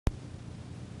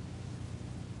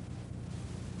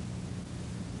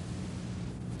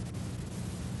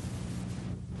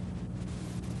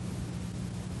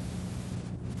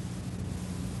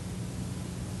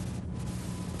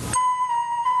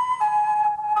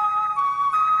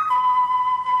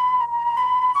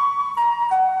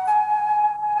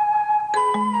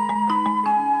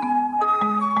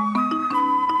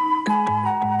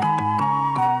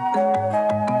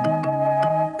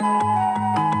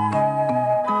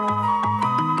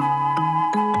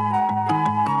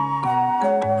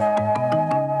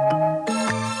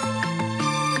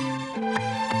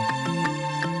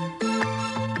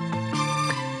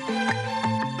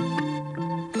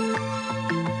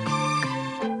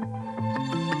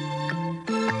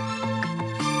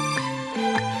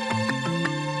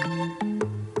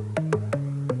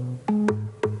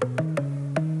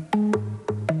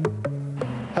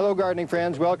gardening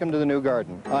friends, welcome to the New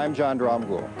Garden. I'm John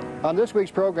Dromgoole. On this week's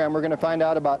program, we're going to find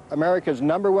out about America's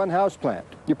 #1 houseplant.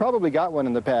 You probably got one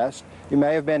in the past. You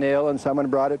may have been ill and someone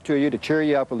brought it to you to cheer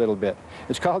you up a little bit.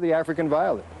 It's called the African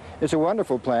violet. It's a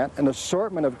wonderful plant, an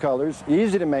assortment of colors,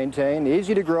 easy to maintain,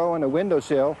 easy to grow on a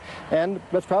windowsill, and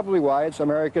that's probably why it's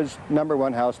America's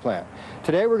 #1 houseplant.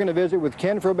 Today we're going to visit with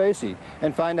Ken Frobese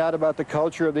and find out about the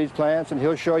culture of these plants, and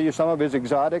he'll show you some of his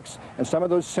exotics and some of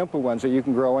those simple ones that you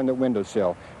can grow on the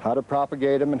windowsill, how to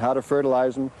propagate them and how to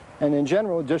fertilize them, and in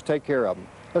general, just take care of them.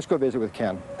 Let's go visit with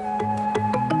Ken.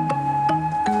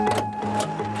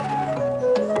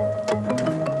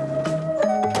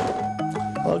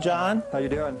 Hello, John. How you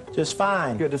doing? Just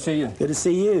fine. Good to see you. Good to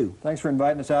see you. Thanks for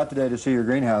inviting us out today to see your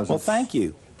greenhouses. Well, thank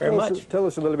you very much. Tell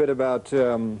us a little bit about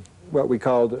what we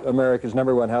called America's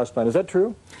 #1 houseplant. Is that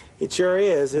true? It sure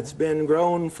is. It's been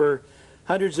grown for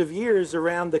hundreds of years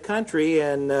around the country,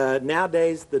 and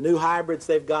nowadays the new hybrids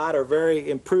they've got are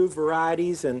very improved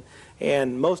varieties,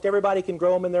 and most everybody can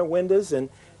grow them in their windows, and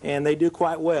they do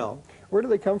quite well. Where do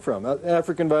they come from?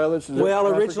 African violets? Well,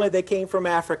 originally they came from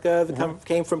Africa. They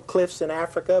came from cliffs in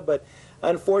Africa, but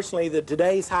unfortunately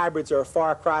today's hybrids are a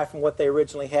far cry from what they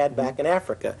originally had back in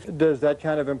Africa. Does that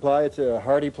kind of imply it's a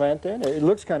hardy plant then? It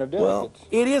looks kind of delicate. Well,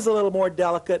 it is a little more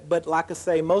delicate, but like I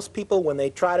say, most people, when they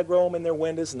try to grow them in their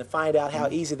windows and to find out how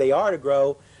easy they are to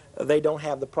grow, they don't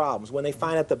have the problems. When they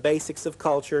find out the basics of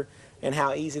culture and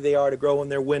how easy they are to grow in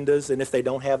their windows, and if they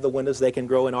don't have the windows, they can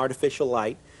grow in artificial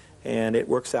light, and it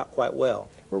works out quite well.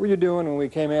 What were you doing when we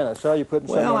came in? I saw you putting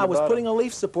something on the Well, I was bottom. putting a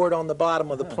leaf support on the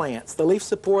bottom of the plants. The leaf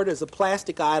support is a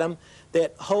plastic item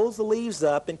that holds the leaves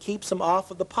up and keeps them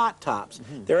off of the pot tops.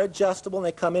 They're adjustable and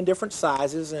they come in different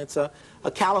sizes, and it's a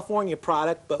California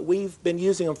product, but we've been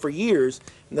using them for years,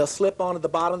 and they'll slip onto the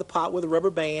bottom of the pot with a rubber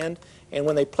band, and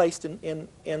when they placed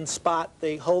in spot,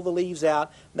 they hold the leaves out,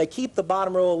 and they keep the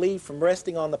bottom row of leaf from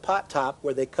resting on the pot top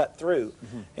where they cut through.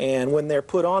 And when they're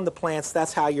put on the plants,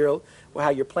 that's how your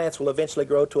plants will eventually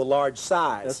grow to a large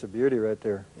size. That's a beauty right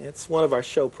there. It's one of our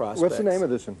show prospects. What's the name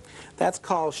of this one? That's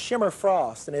called Shimmer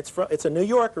Frost, and it's a New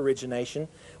York origination.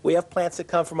 We have plants that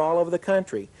come from all over the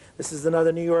country. This is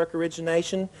another New York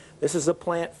origination. This is a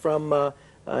plant from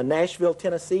Nashville,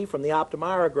 Tennessee, from the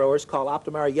Optimira growers called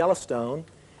Optimira Yellowstone.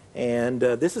 And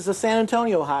this is a San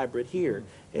Antonio hybrid here.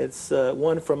 It's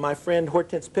one from my friend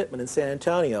Hortense Pittman in San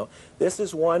Antonio. This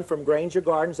is one from Granger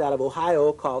Gardens out of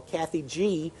Ohio called Kathy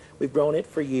G. We've grown it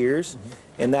for years.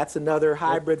 And that's another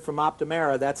hybrid from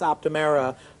Optimira. That's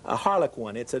Optimira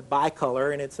Harlequin. It's a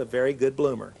bicolor, and it's a very good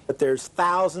bloomer. But there's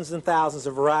thousands and thousands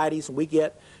of varieties, and we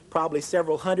get probably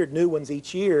several hundred new ones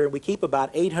each year. We keep about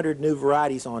 800 new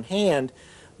varieties on hand,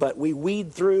 but we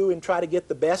weed through and try to get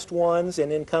the best ones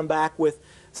and then come back with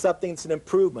something that's an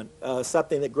improvement,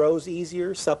 something that grows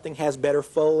easier, something has better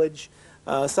foliage,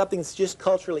 something that's just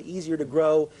culturally easier to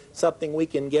grow, something we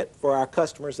can get for our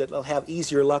customers that will have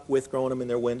easier luck with growing them in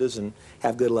their windows and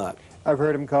have good luck. I've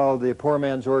heard them called the poor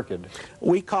man's orchid.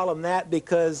 We call them that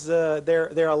because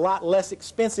they're a lot less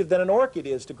expensive than an orchid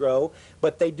is to grow,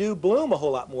 but they do bloom a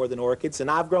whole lot more than orchids, and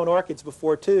I've grown orchids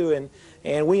before too,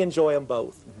 and we enjoy them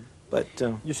both. But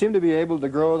you seem to be able to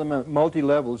grow them at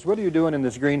multi-levels. What are you doing in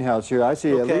this greenhouse here? I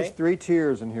see at least 3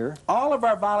 tiers in here. All of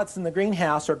our violets in the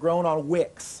greenhouse are grown on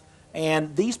wicks,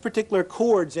 and these particular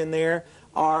cords in there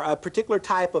are a particular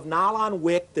type of nylon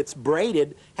wick that's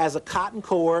braided, has a cotton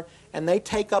core, and they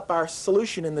take up our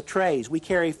solution in the trays. We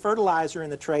carry fertilizer in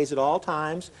the trays at all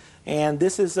times, and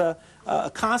this is a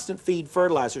constant feed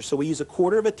fertilizer. So we use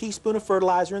 1/4 teaspoon of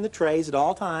fertilizer in the trays at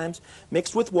all times,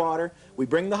 mixed with water. We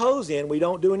bring the hose in. We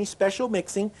don't do any special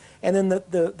mixing, and then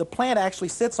the plant actually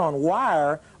sits on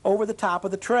wire over the top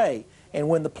of the tray. And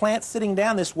when the plant's sitting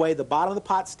down this way, the bottom of the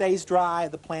pot stays dry.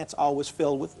 The plant's always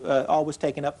filled with, always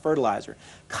taking up fertilizer.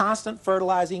 Constant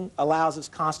fertilizing allows us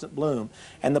constant bloom.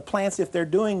 And the plants, if they're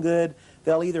doing good,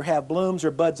 they'll either have blooms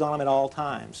or buds on them at all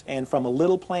times. And from a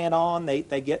little plant on, they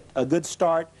get a good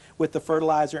start with the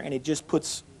fertilizer, and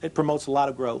it promotes a lot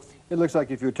of growth. It looks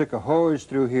like if you took a hose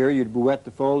through here, you'd wet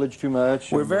the foliage too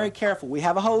much. We're very careful. We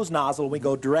have a hose nozzle. We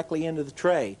go directly into the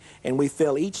tray, and we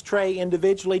fill each tray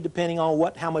individually depending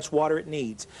on how much water it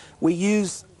needs. We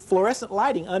use fluorescent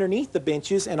lighting underneath the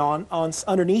benches and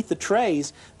underneath the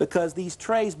trays because these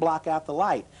trays block out the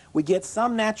light. We get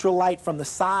some natural light from the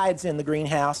sides in the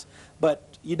greenhouse,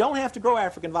 but you don't have to grow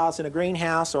African violets in a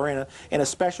greenhouse or in a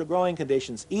special growing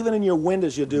conditions. Even in your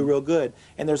windows you'll do real good.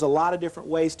 And there's a lot of different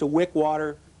ways to wick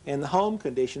water in the home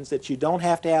conditions that you don't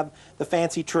have to have the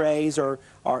fancy trays or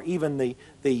even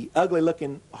the ugly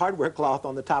looking hardware cloth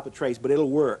on the top of trays, but it'll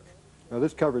work. Well,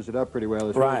 this covers it up pretty well.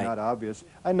 It's Right. really not obvious.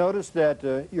 I noticed that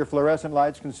your fluorescent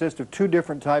lights consist of 2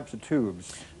 different types of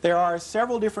tubes. There are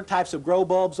several different types of grow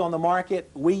bulbs on the market.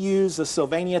 We use a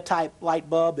Sylvania type light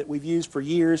bulb that we've used for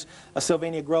years, a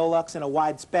Sylvania Grow Lux, and a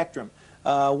wide spectrum.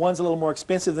 One's a little more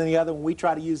expensive than the other one. We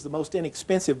try to use the most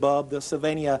inexpensive bulb, the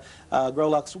Sylvania Grow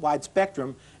Lux wide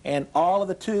spectrum, and all of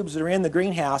the tubes that are in the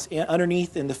greenhouse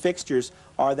underneath in the fixtures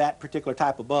are that particular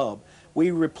type of bulb. We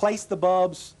replace the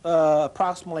bulbs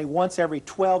approximately once every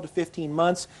 12 to 15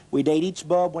 months. We date each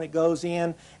bulb when it goes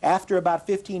in. After about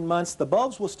 15 months, the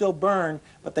bulbs will still burn,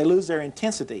 but they lose their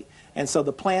intensity. And so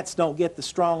the plants don't get the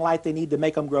strong light they need to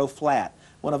make them grow flat.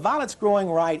 When a violet's growing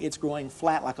right, it's growing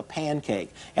flat like a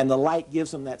pancake, and the light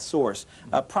gives them that source.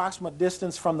 Approximate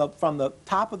distance from the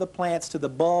top of the plants to the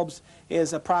bulbs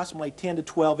is approximately 10 to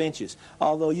 12 inches.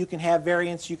 Although you can have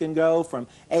variants, you can go from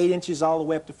 8 inches all the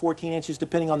way up to 14 inches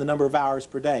depending on the number of hours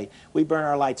per day. We burn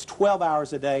our lights 12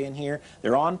 hours a day in here.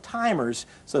 They're on timers,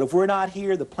 so that if we're not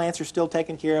here, the plants are still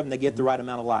taken care of and they get the right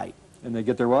amount of light. And they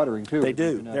get their watering, too. They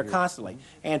do. They're constantly.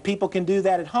 And people can do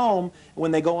that at home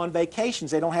when they go on vacations.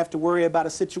 They don't have to worry about a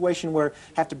situation where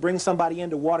have to bring somebody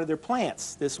in to water their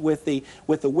plants. This with the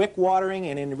wick watering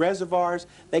and in reservoirs,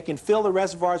 they can fill the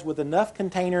reservoirs with enough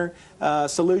container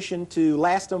solution to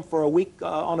last them for a week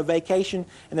on a vacation,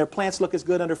 and their plants look as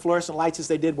good under fluorescent lights as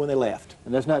they did when they left.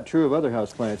 And that's not true of other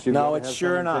house plants. No, it's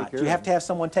sure not. You have to have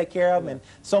someone take care of them, and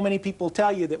so many people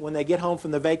tell you that when they get home from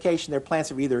the vacation, their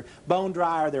plants are either bone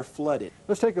dry or they're flooded.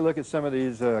 Let's take a look at some of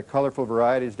these colorful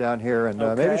varieties down here, and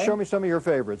maybe show me some of your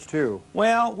favorites, too.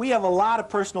 Well, we have a lot of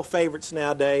personal favorites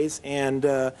nowadays,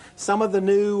 and some of the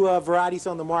new varieties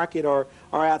on the market are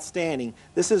outstanding.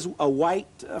 This is a white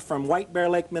from White Bear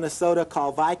Lake, Minnesota,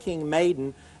 called Viking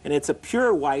Maiden, and it's a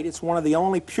pure white. It's one of the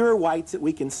only pure whites that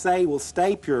we can say will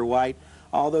stay pure white,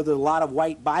 although there's a lot of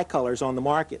white bicolors on the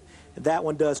market. That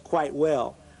one does quite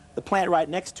well. The plant right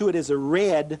next to it is a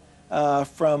red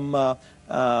from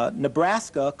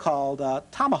Nebraska called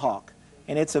Tomahawk,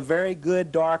 and it's a very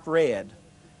good dark red.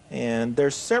 And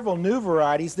there's several new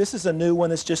varieties. This is a new one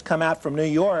that's just come out from New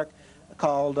York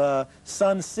called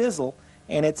Sun Sizzle,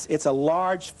 and it's a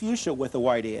large fuchsia with a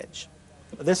white edge.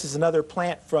 This is another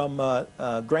plant from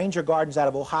Granger Gardens out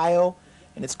of Ohio,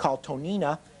 and it's called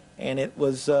Tonina, and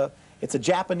it's a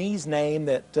Japanese name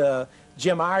that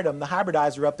Jim Iredom, the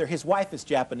hybridizer up there, his wife is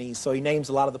Japanese, so he names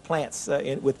a lot of the plants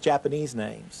with Japanese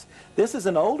names. This is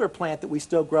an older plant that we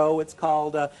still grow. It's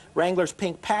called Wrangler's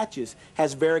Pink Patches,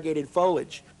 has variegated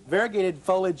foliage. Variegated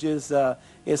foliage is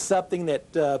something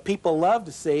that people love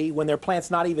to see when their plant's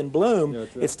not even bloom. Yeah,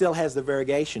 it still has the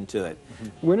variegation to it.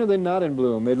 When are they not in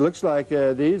bloom? It looks like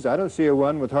these, I don't see a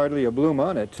one with hardly a bloom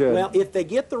on it. Well, if they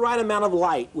get the right amount of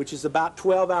light, which is about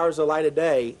 12 hours of light a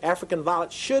day, African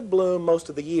violets should bloom most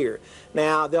of the year.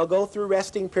 Now, they'll go through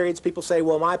resting periods. People say,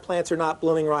 well, my plants are not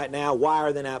blooming right now. Why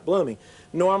are they not blooming?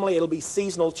 Normally, it'll be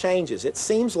seasonal changes. It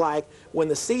seems like when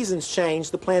the seasons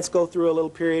change, the plants go through a little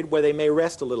period where they may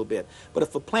rest a little bit. But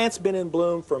if a plant's been in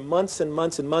bloom for months and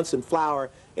months and months in flower,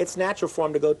 it's natural for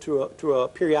them to go through a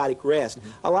periodic rest.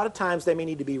 A lot of times they may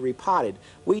need to be repotted.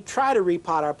 We try to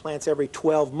repot our plants every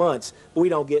 12 months. We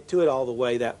don't get to it all the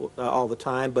way all the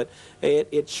time, but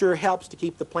it sure helps to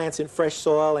keep the plants in fresh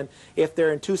soil, and if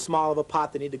they're in too small of a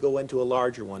pot, they need to go into a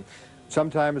larger one.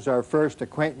 Sometimes our first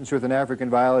acquaintance with an African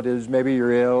violet is maybe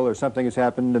you're ill or something has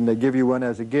happened and they give you one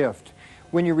as a gift.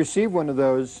 When you receive one of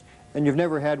those and you've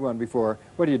never had one before,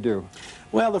 what do you do?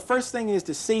 Well, the first thing is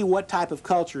to see what type of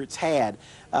culture it's had.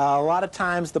 A lot of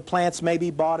times the plants may be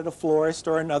bought at a florist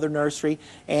or another nursery,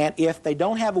 and if they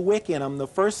don't have a wick in them, the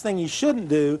first thing you shouldn't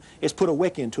do is put a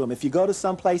wick into them. If you go to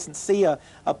some place and see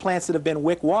plants that have been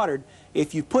wick watered,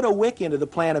 if you put a wick into the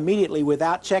plant immediately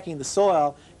without checking the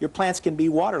soil, your plants can be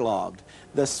waterlogged.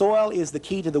 The soil is the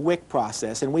key to the wick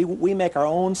process, and we make our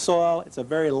own soil. It's a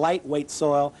very lightweight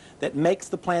soil that makes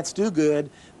the plants do good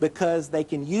because they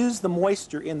can use the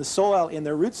moisture in the soil in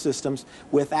their root systems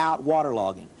without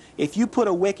waterlogging. If you put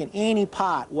a wick in any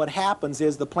pot, what happens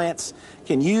is the plants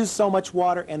can use so much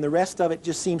water and the rest of it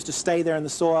just seems to stay there in the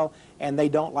soil, and they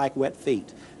don't like wet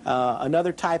feet.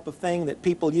 Another type of thing that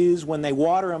people use when they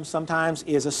water them sometimes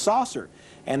is a saucer.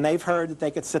 And they've heard that they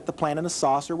could set the plant in a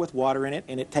saucer with water in it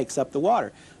and it takes up the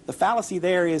water. The fallacy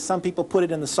there is some people put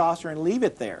it in the saucer and leave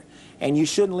it there. And you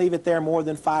shouldn't leave it there more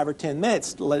than 5 or 10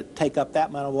 minutes to let it take up that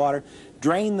amount of water.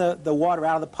 Drain the water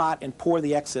out of the pot and pour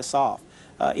the excess off.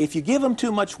 If you give them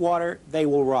too much water, they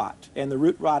will rot. And the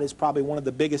root rot is probably one of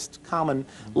the biggest common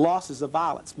losses of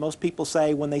violets. Most people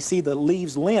say when they see the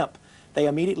leaves limp, they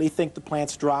immediately think the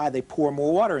plant's dry. They pour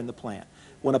more water in the plant.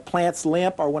 When a plant's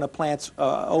limp or when a plant's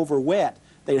over wet,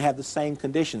 they'd have the same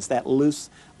conditions, that loose,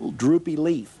 droopy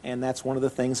leaf, and that's one of the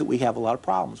things that we have a lot of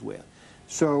problems with.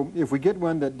 So if we get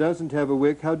one that doesn't have a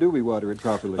wick, how do we water it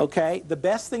properly? Okay, the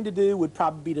best thing to do would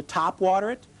probably be to top water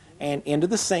it and into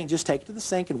the sink. Just take it to the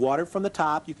sink and water it from the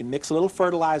top. You can mix a little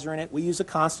fertilizer in it. We use a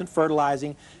constant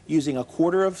fertilizing, using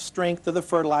 1/4 of strength of the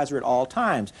fertilizer at all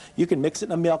times. You can mix it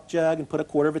in a milk jug and put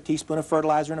 1/4 of a teaspoon of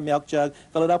fertilizer in a milk jug,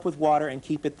 fill it up with water, and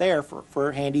keep it there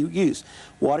for handy use.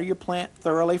 Water your plant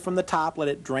thoroughly from the top. Let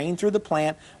it drain through the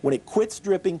plant. When it quits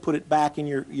dripping, put it back in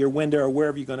your window or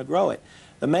wherever you're going to grow it.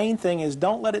 The main thing is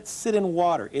don't let it sit in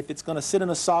water. If it's going to sit in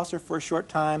a saucer for a short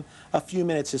time, a few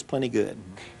minutes is plenty good.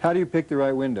 How do you pick the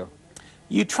right window?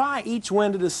 You try each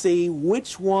window to see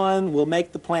which one will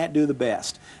make the plant do the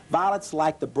best. Violets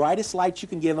like the brightest light you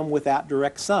can give them without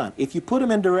direct sun. If you put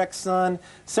them in direct sun,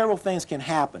 several things can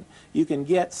happen. You can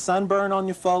get sunburn on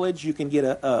your foliage. You can get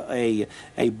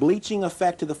a bleaching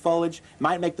effect to the foliage. It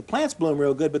might make the plants bloom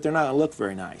real good, but they're not going to look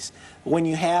very nice. When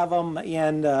you have them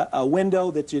in a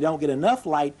window that you don't get enough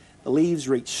light, the leaves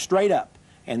reach straight up.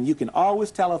 And you can always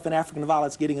tell if an African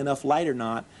violet's getting enough light or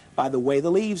not by the way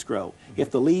the leaves grow. If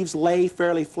the leaves lay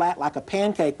fairly flat like a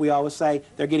pancake, we always say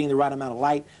they're getting the right amount of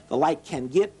light. The light can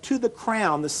get to the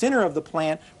crown, the center of the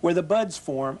plant, where the buds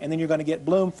form, and then you're going to get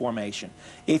bloom formation.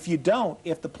 If you don't,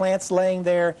 if the plant's laying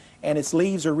there and its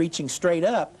leaves are reaching straight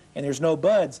up and there's no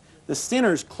buds, the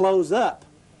centers close up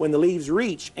when the leaves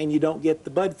reach and you don't get the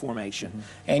bud formation.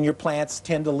 And your plants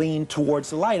tend to lean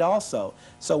towards the light also.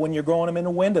 So when you're growing them in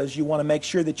the windows, you want to make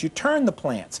sure that you turn the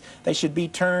plants. They should be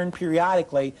turned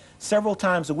periodically, several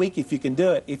times a week if you can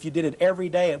do it. If you did it every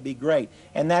day, it'd be great.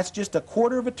 And that's just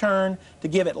 1/4 of a turn to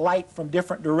give it light from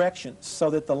different directions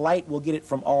so that the light will get it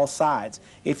from all sides.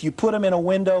 If you put them in a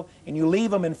window and you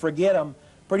leave them and forget them,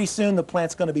 pretty soon the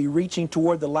plant's going to be reaching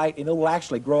toward the light and it will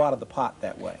actually grow out of the pot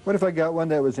that way. What if I got one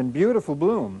that was in beautiful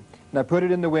bloom and I put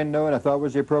it in the window and I thought it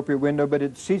was the appropriate window, but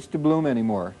it ceased to bloom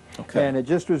anymore? Okay. And it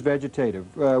just was vegetative.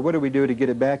 What do we do to get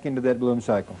it back into that bloom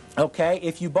cycle? Okay,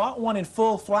 if you bought one in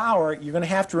full flower, you're going to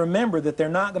have to remember that they're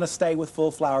not going to stay with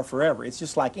full flower forever. It's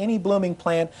just like any blooming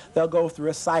plant, they'll go through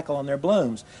a cycle on their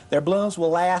blooms. Their blooms will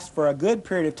last for a good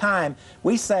period of time.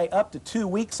 We say up to 2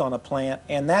 weeks on a plant,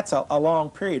 and that's a long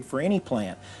period for any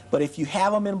plant. But if you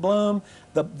have them in bloom,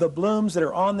 the blooms that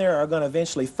are on there are going to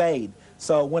eventually fade.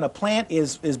 So when a plant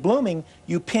is blooming,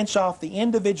 you pinch off the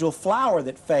individual flower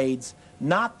that fades,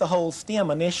 not the whole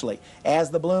stem initially. As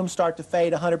the blooms start to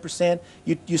fade 100%,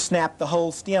 you snap the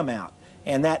whole stem out,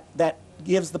 and that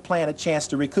gives the plant a chance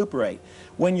to recuperate.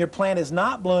 When your plant is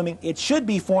not blooming, it should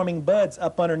be forming buds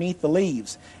up underneath the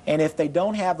leaves, and if they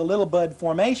don't have the little bud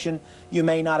formation, you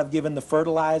may not have given the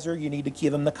fertilizer. You need to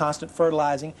give them the constant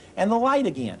fertilizing and the light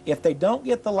again. If they don't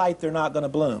get the light, they're not going to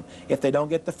bloom. If they don't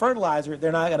get the fertilizer,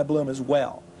 they're not going to bloom as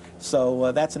well.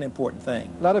 So that's an important thing.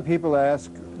 A lot of people ask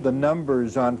the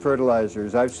numbers on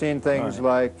fertilizers. I've seen things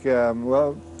like,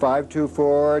 well,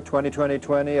 524,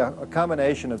 20, a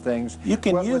combination of things.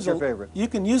 What's your favorite? You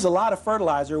can use a lot of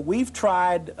fertilizer. We've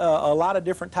tried a lot of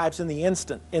different types in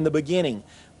the beginning.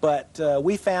 But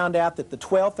we found out that the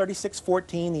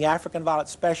 12-36-14, the African Violet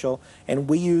Special, and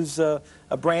we use a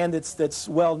brand that's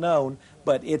well known,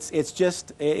 but it's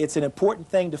an important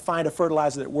thing to find a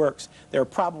fertilizer that works. There are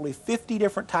probably 50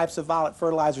 different types of violet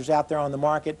fertilizers out there on the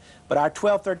market, but our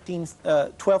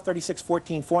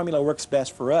 12-36-14 formula works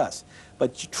best for us.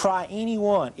 But you try any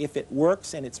one. If it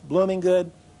works and it's blooming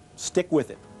good, stick with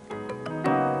it.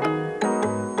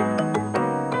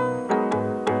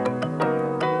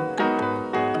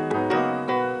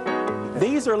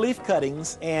 These are leaf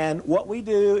cuttings, and what we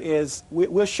do is,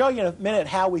 we'll show you in a minute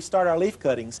how we start our leaf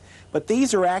cuttings, but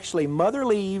these are actually mother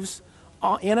leaves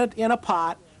in a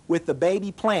pot with the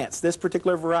baby plants. This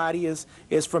particular variety is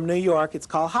from New York. It's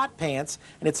called Hot Pants,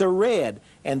 and it's a red,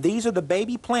 and these are the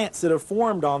baby plants that are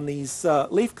formed on these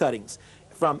leaf cuttings.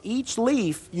 From each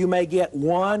leaf, you may get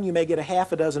one, you may get a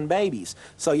half a dozen babies.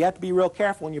 So you have to be real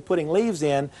careful when you're putting leaves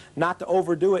in, not to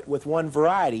overdo it with one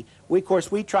variety. Of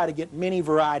course, we try to get many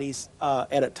varieties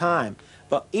at a time.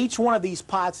 But each one of these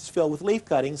pots is filled with leaf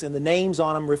cuttings, and the names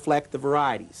on them reflect the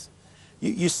varieties.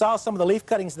 You saw some of the leaf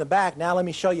cuttings in the back. Now let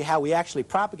me show you how we actually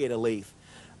propagate a leaf.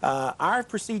 Our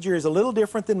procedure is a little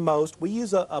different than most. We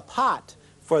use a pot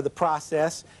for the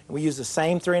process, and we use the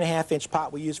same 3.5-inch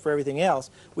pot we use for everything else.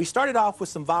 We started off with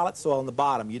some violet soil on the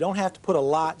bottom. You don't have to put a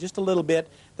lot, just a little bit.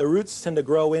 The roots tend to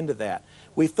grow into that.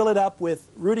 We fill it up with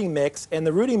rooting mix, and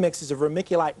the rooting mix is a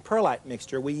vermiculite and perlite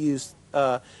mixture. We use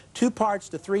 2 parts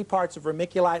to 3 parts of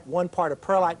vermiculite, 1 part of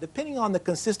perlite, depending on the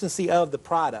consistency of the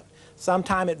product.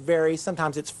 Sometimes it varies,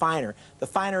 sometimes it's finer. The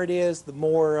finer it is, the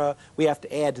more we have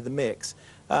to add to the mix.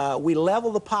 We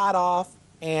level the pot off,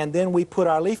 and then we put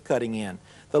our leaf cutting in.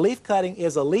 The leaf cutting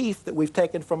is a leaf that we've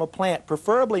taken from a plant,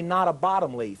 preferably not a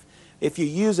bottom leaf. If you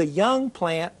use a young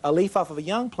plant, a leaf off of a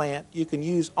young plant, you can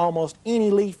use almost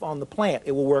any leaf on the plant.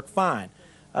 It will work fine.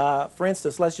 For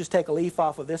instance, let's just take a leaf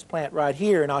off of this plant right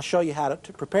here, and I'll show you how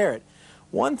to prepare it.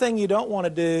 One thing you don't want to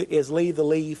do is leave the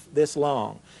leaf this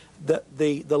long.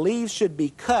 The leaves should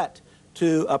be cut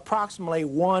to approximately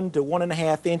 1 to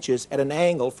 1.5 inches at an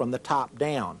angle from the top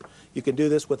down. You can do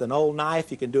this with an old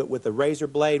knife, you can do it with a razor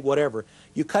blade, whatever.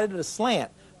 You cut it at a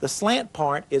slant. The slant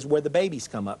part is where the babies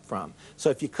come up from. So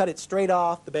if you cut it straight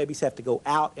off, the babies have to go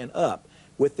out and up.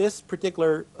 With this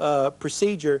particular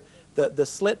procedure, the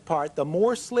slit part, the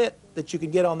more slit that you can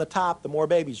get on the top, the more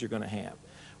babies you're going to have.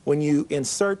 When you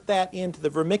insert that into the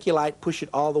vermiculite, push it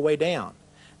all the way down.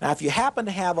 Now, if you happen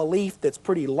to have a leaf that's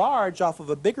pretty large off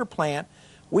of a bigger plant,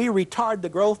 we retard the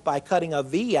growth by cutting a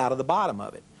V out of the bottom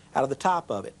of it, out of the top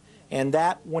of it. And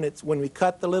that, when we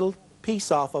cut the little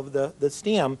piece off of the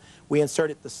stem, we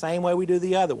insert it the same way we do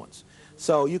the other ones.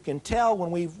 So you can tell when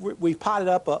we've potted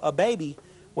up a baby,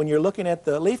 when you're looking at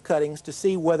the leaf cuttings, to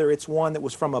see whether it's one that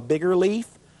was from a bigger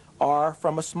leaf or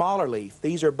from a smaller leaf.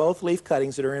 These are both leaf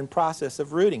cuttings that are in process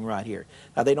of rooting right here.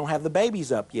 Now, they don't have the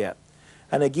babies up yet.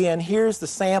 And again, here's the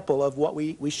sample of what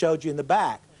we showed you in the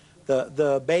back.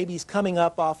 The babies coming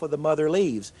up off of the mother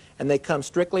leaves, and they come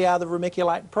strictly out of the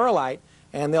vermiculite and perlite,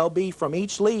 and there'll be, from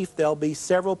each leaf, there'll be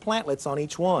several plantlets on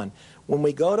each one. When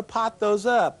we go to pot those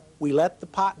up, we let the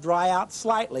pot dry out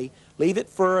slightly, leave it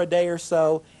for a day or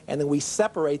so, and then we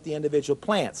separate the individual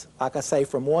plants. Like I say,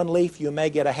 from one leaf you may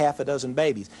get a half a dozen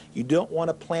babies. You don't want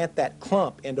to plant that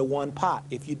clump into one pot.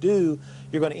 If you do,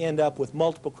 you're going to end up with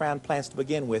multiple crown plants to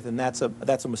begin with, and that's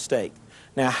a mistake.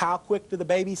 Now, how quick do the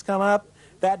babies come up?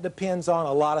 That depends on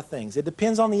a lot of things. It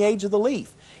depends on the age of the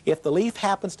leaf. If the leaf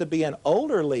happens to be an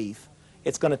older leaf,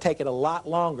 it's going to take it a lot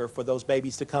longer for those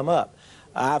babies to come up.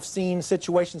 I've seen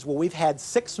situations where we've had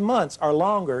 6 months or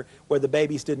longer where the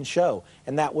babies didn't show,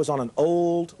 and that was on an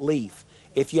old leaf.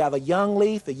 If you have a young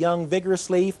leaf, a young vigorous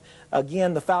leaf,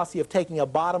 again, the fallacy of taking a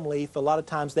bottom leaf, a lot of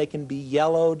times they can be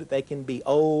yellowed, they can be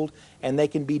old, and they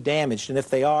can be damaged. And if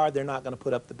they are, they're not going to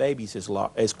put up the babies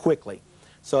as quickly.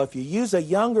 So if you use a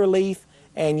younger leaf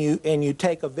and you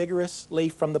take a vigorous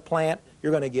leaf from the plant,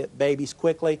 you're going to get babies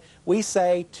quickly. We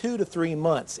say 2 to 3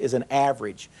 months is an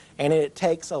average, and it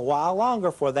takes a while longer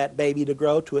for that baby to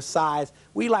grow to a size.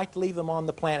 We like to leave them on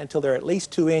the plant until they're at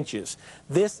least 2 inches.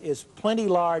 This is plenty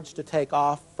large to take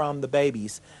off from the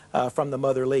babies, from the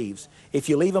mother leaves. If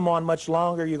you leave them on much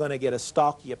longer, you're going to get a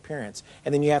stalky appearance,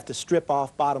 and then you have to strip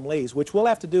off bottom leaves, which we'll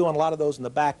have to do on a lot of those in the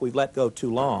back we've let go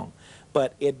too long.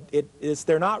 But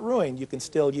they're not ruined. You can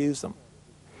still use them.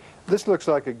 This looks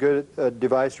like a good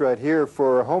device right here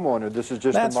for a homeowner. This is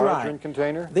just a margarine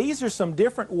container? These are some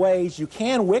different ways you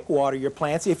can wick water your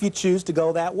plants if you choose to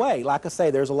go that way. Like I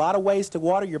say, there's a lot of ways to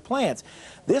water your plants.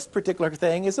 This particular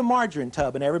thing is a margarine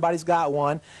tub, and everybody's got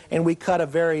one, and we cut a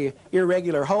very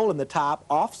irregular hole in the top,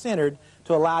 off-centered,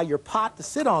 to allow your pot to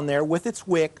sit on there with its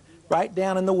wick right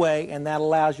down in the way, and that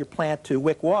allows your plant to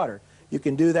wick water. You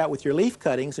can do that with your leaf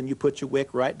cuttings, and you put your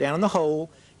wick right down in the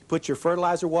hole, you put your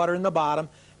fertilizer water in the bottom,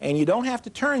 and you don't have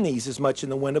to turn these as much in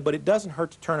the window, but it doesn't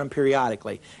hurt to turn them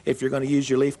periodically if you're going to use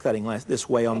your leaf cutting this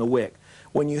way on the wick.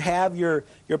 When you have your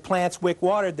plants wick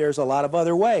watered, there's a lot of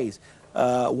other ways.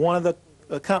 One of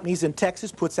the companies in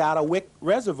Texas puts out a wick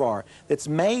reservoir that's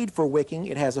made for wicking.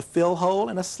 It has a fill hole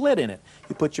and a slit in it.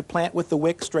 You put your plant with the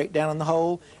wick straight down in the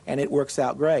hole, and it works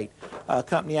out great. A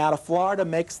company out of Florida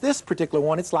makes this particular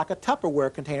one. It's like a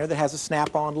Tupperware container that has a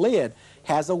snap-on lid,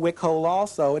 has a wick hole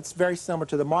also. It's very similar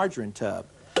to the margarine tub.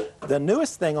 The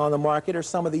newest thing on the market are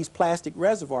some of these plastic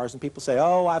reservoirs, and people say,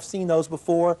 oh, I've seen those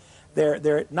before.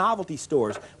 They're at novelty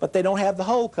stores, but they don't have the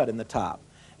hole cut in the top.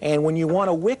 And when you want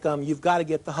to wick them, you've got to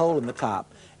get the hole in the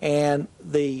top. And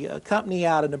the company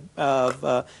out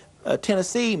of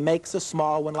Tennessee makes a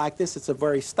small one like this. It's a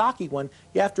very stocky one.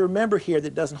 You have to remember here that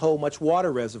it doesn't hold much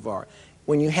water reservoir.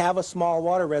 When you have a small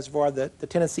water reservoir, the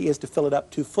tendency is to fill it up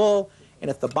too full, and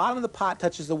if the bottom of the pot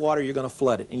touches the water, you're going to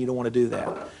flood it, and you don't want to do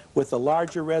that. With the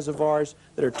larger reservoirs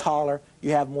that are taller, you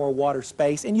have more water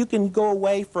space, and you can go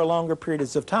away for longer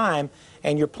periods of time,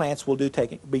 and your plants will be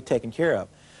taken care of.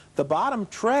 The bottom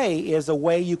tray is a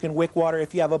way you can wick water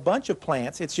if you have a bunch of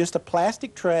plants. It's just a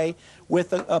plastic tray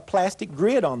with a plastic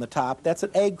grid on the top. That's an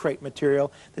egg crate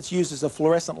material that's used as a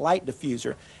fluorescent light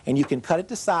diffuser, and you can cut it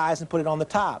to size and put it on the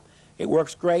top. It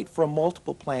works great for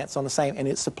multiple plants on the same, and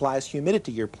it supplies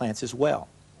humidity to your plants as well.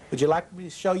 Would you like me to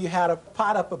show you how to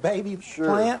pot up a baby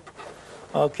plant?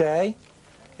 Okay.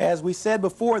 As we said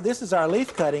before, this is our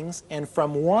leaf cuttings, and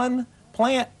from one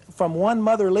plant, from one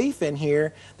mother leaf in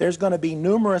here, there's going to be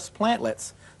numerous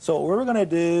plantlets. So what we're going to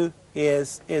do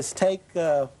is take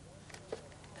we're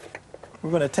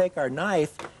going to take our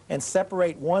knife and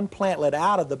separate one plantlet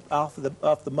out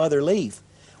of the mother leaf.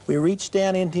 We reach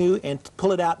down into and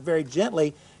pull it out very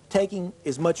gently, taking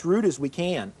as much root as we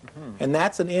can. And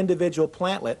that's an individual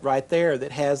plantlet right there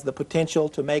that has the potential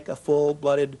to make a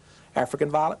full-blooded African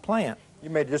violet plant. You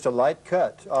made just a light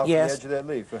cut off the edge of that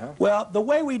leaf, Well, the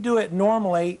way we do it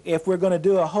normally, if we're going to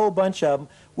do a whole bunch of them,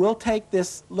 we'll take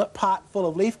this pot full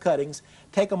of leaf cuttings,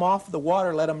 take them off the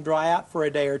water, let them dry out for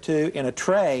a day or two in a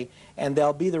tray, and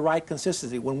they'll be the right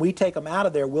consistency. When we take them out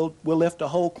of there, we'll lift a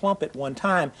whole clump at one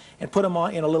time and put them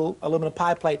on in a little aluminum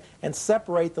pie plate and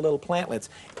separate the little plantlets.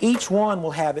 Each one will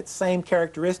have its same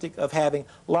characteristic of having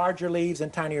larger leaves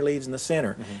and tinier leaves in the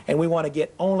center. And we want to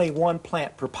get only one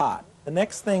plant per pot. The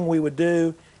next thing we would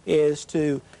do is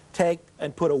to take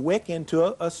and put a wick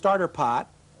into a starter pot,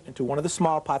 into one of the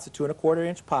small pots, a 2 1/4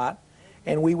 inch pot,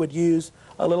 and we would use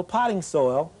a little potting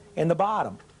soil in the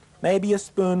bottom, maybe a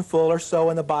spoonful or so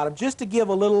in the bottom, just to give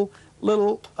a little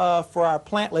for our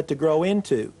plantlet to grow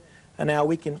into. And now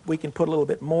we can put a little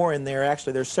bit more in there.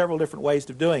 Actually, there's several different ways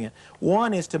of doing it.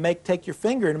 One is to take your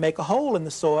finger and make a hole in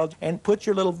the soil and put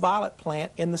your little violet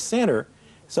plant in the center,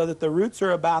 so that the roots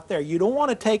are about there. You don't want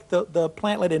to take the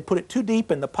plantlet and put it too deep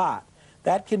in the pot.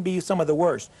 That can be some of the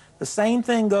worst. The same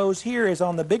thing goes here as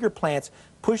on the bigger plants.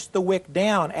 Push the wick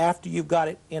down after you've got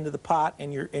it into the pot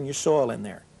and your soil in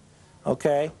there.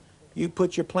 Okay? You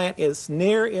put your plant as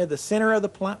near the center of the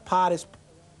pot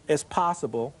as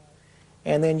possible,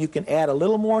 and then you can add a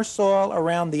little more soil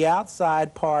around the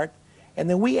outside part, and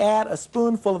then we add a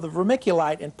spoonful of the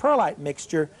vermiculite and perlite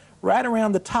mixture right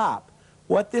around the top.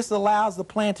 What this allows the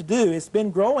plant to do, it's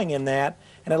been growing in that,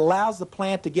 and it allows the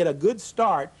plant to get a good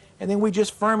start, and then we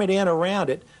just firm it in around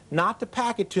it, not to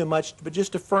pack it too much, but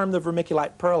just to firm the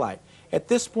vermiculite perlite. At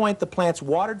this point, the plant's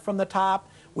watered from the top.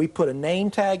 We put a name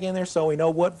tag in there so we know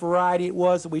what variety it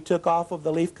was that we took off of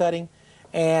the leaf cutting,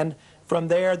 and from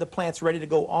there, the plant's ready to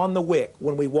go on the wick.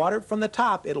 When we water it from the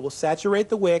top, it will saturate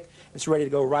the wick. It's ready to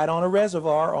go right on a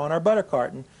reservoir on our butter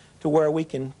carton, to where we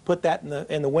can put that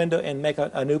in the window and make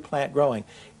a new plant growing.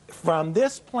 From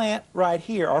this plant right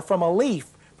here, or from a leaf,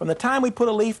 from the time we put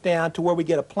a leaf down to where we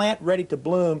get a plant ready to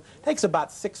bloom, takes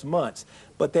about 6 months.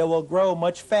 But they will grow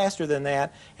much faster than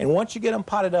that. And once you get them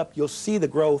potted up, you'll see the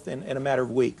growth in a matter of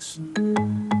weeks.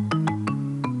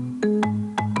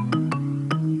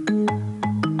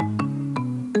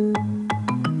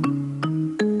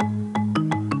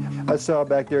 I saw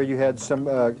back there you had some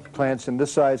plants in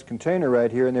this size container right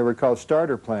here, and they were called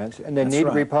starter plants, and they need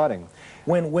repotting.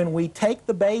 When we take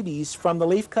the babies from the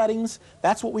leaf cuttings,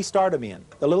 that's what we start them in,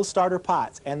 the little starter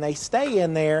pots, and they stay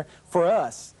in there for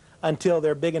us until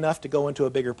they're big enough to go into a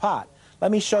bigger pot.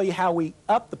 Let me show you how we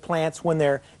up the plants when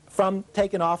they're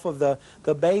taken off of the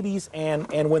babies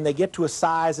and when they get to a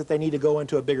size that they need to go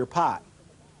into a bigger pot.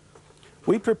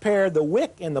 We prepare the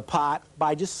wick in the pot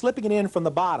by just slipping it in from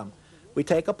the bottom. We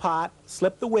take a pot,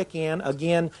 slip the wick in.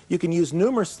 Again, you can use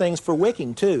numerous things for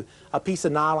wicking too. A piece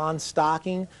of nylon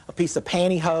stocking, a piece of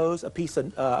pantyhose, a piece of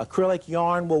acrylic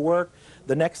yarn will work.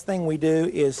 The next thing we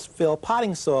do is fill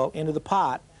potting soil into the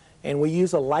pot, and we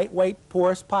use a lightweight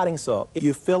porous potting soil. If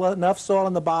you fill enough soil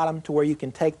in the bottom to where you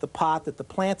can take the pot that the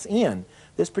plant's in,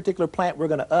 this particular plant we're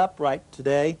going to up right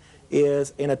today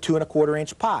is in a 2 1/4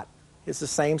 inch pot. It's the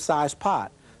same size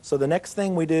pot. So the next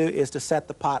thing we do is to set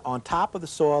the pot on top of the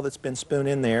soil that's been spooned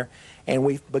in there, and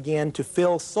we begin to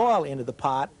fill soil into the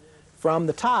pot from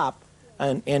the top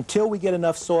until we get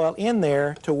enough soil in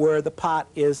there to where the pot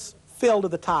is filled to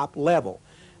the top level.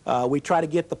 We try to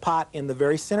get the pot in the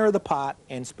very center of the pot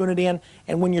and spoon it in,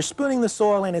 and when you're spooning the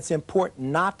soil in, it's important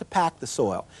not to pack the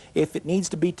soil. If it needs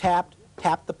to be tapped,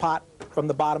 tap the pot from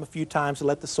the bottom a few times to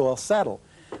let the soil settle.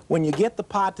 When you get the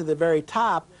pot to the very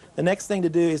top, the next thing to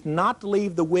do is not to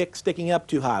leave the wick sticking up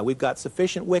too high. We've got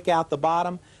sufficient wick out the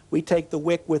bottom. We take the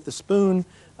wick with the spoon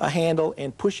handle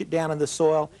and push it down in the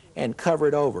soil and cover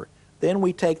it over. Then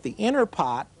we take the inner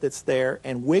pot that's there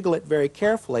and wiggle it very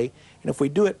carefully, and if we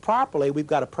do it properly, we've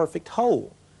got a perfect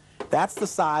hole. That's the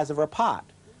size of our pot.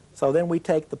 So then we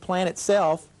take the plant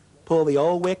itself, pull the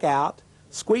old wick out,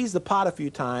 squeeze the pot a few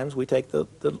times. We take the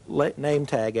name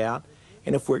tag out,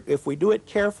 and if we do it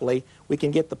carefully, we can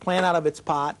get the plant out of its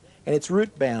pot and it's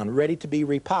root bound, ready to be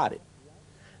repotted.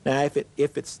 Now,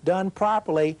 if it's done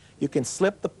properly, you can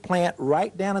slip the plant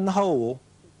right down in the hole,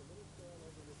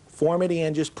 form it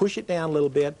in, just push it down a little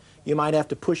bit. You might have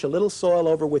to push a little soil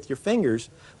over with your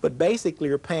fingers, but basically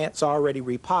your plant's already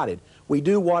repotted. We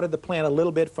do water the plant a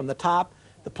little bit from the top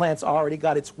The plant's already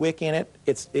got its wick in it.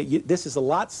 This is a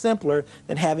lot simpler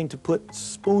than having to put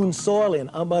spoon soil in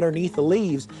underneath the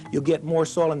leaves. You'll get more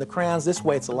soil in the crowns. This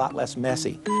way it's a lot less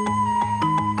messy.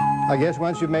 I guess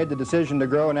once you've made the decision to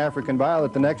grow an African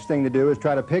violet, the next thing to do is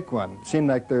try to pick one. It seemed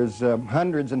like there's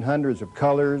hundreds and hundreds of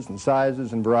colors and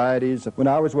sizes and varieties. When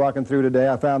I was walking through today,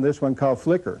 I found this one called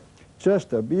Flicker.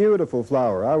 Just a beautiful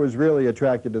flower. I was really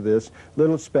attracted to this.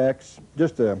 Little specks,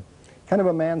 just a kind of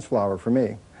a man's flower for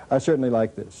me. I certainly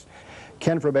like this.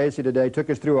 Ken Frobese today took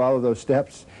us through all of those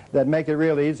steps that make it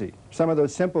real easy. Some of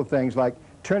those simple things like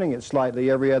turning it slightly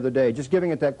every other day, just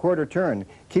giving it that quarter turn,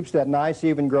 keeps that nice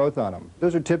even growth on them.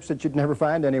 Those are tips that you'd never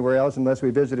find anywhere else unless we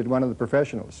visited one of the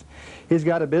professionals. He's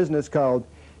got a business called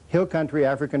Hill Country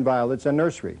African Violets and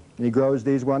Nursery. And he grows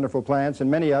these wonderful plants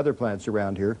and many other plants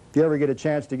around here. If you ever get a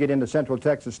chance to get into Central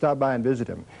Texas, stop by and visit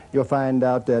him. You'll find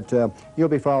out that you'll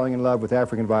be falling in love with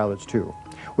African violets too.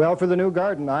 Well, for the New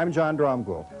Garden, I'm John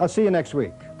Dromgoole. I'll see you next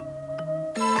week.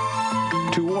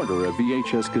 To order a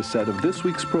VHS cassette of this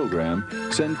week's program,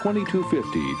 send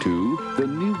 2250 to The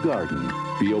New Garden,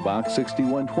 P.O. Box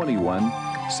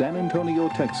 6121, San Antonio,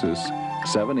 Texas,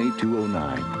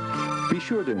 78209. Be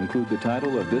sure to include the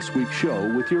title of this week's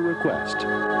show with your request.